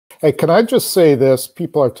Hey, can I just say this?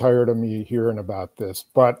 People are tired of me hearing about this,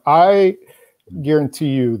 but I guarantee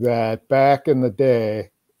you that back in the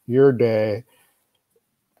day, your day,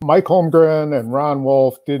 Mike Holmgren and Ron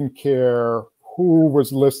Wolf didn't care who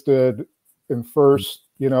was listed in first,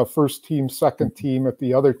 first team, second team, if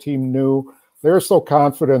the other team knew. They were so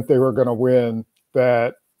confident they were going to win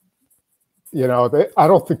that, I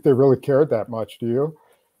don't think they really cared that much. Do you?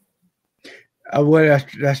 Well,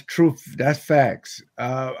 that's true. That's facts.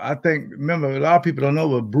 I think, remember, a lot of people don't know,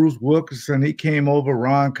 but Bruce Wilkinson, he came over.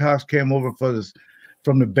 Ron Cox came over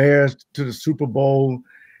from the Bears to the Super Bowl.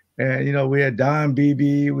 And, we had Don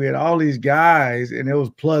Beebe, we had all these guys, and it was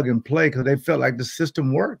plug and play because they felt like the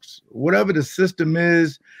system works. Whatever the system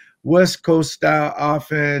is, West Coast style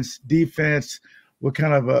offense, defense, with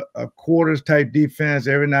kind of a quarters type defense,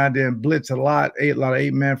 every now and then blitz a lot of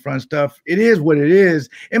 8-man front stuff. It is what it is.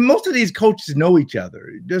 And most of these coaches know each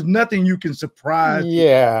other. There's nothing you can surprise.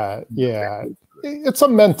 Yeah. It's a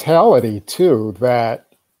mentality too,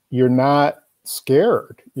 that you're not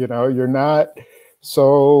scared, you're not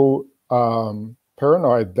so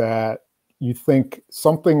paranoid that you think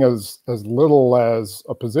something as little as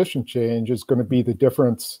a position change is going to be the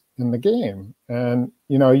difference in the game. And,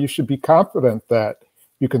 you should be confident that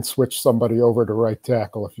you can switch somebody over to right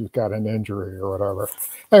tackle if you've got an injury or whatever.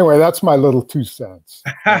 Anyway, that's my little 2 cents.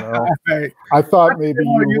 Right. I thought maybe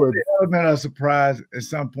you would. Element of surprise at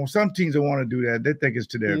some point. Some teams don't want to do that. They think it's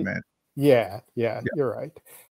to their advantage. Yeah, you're right.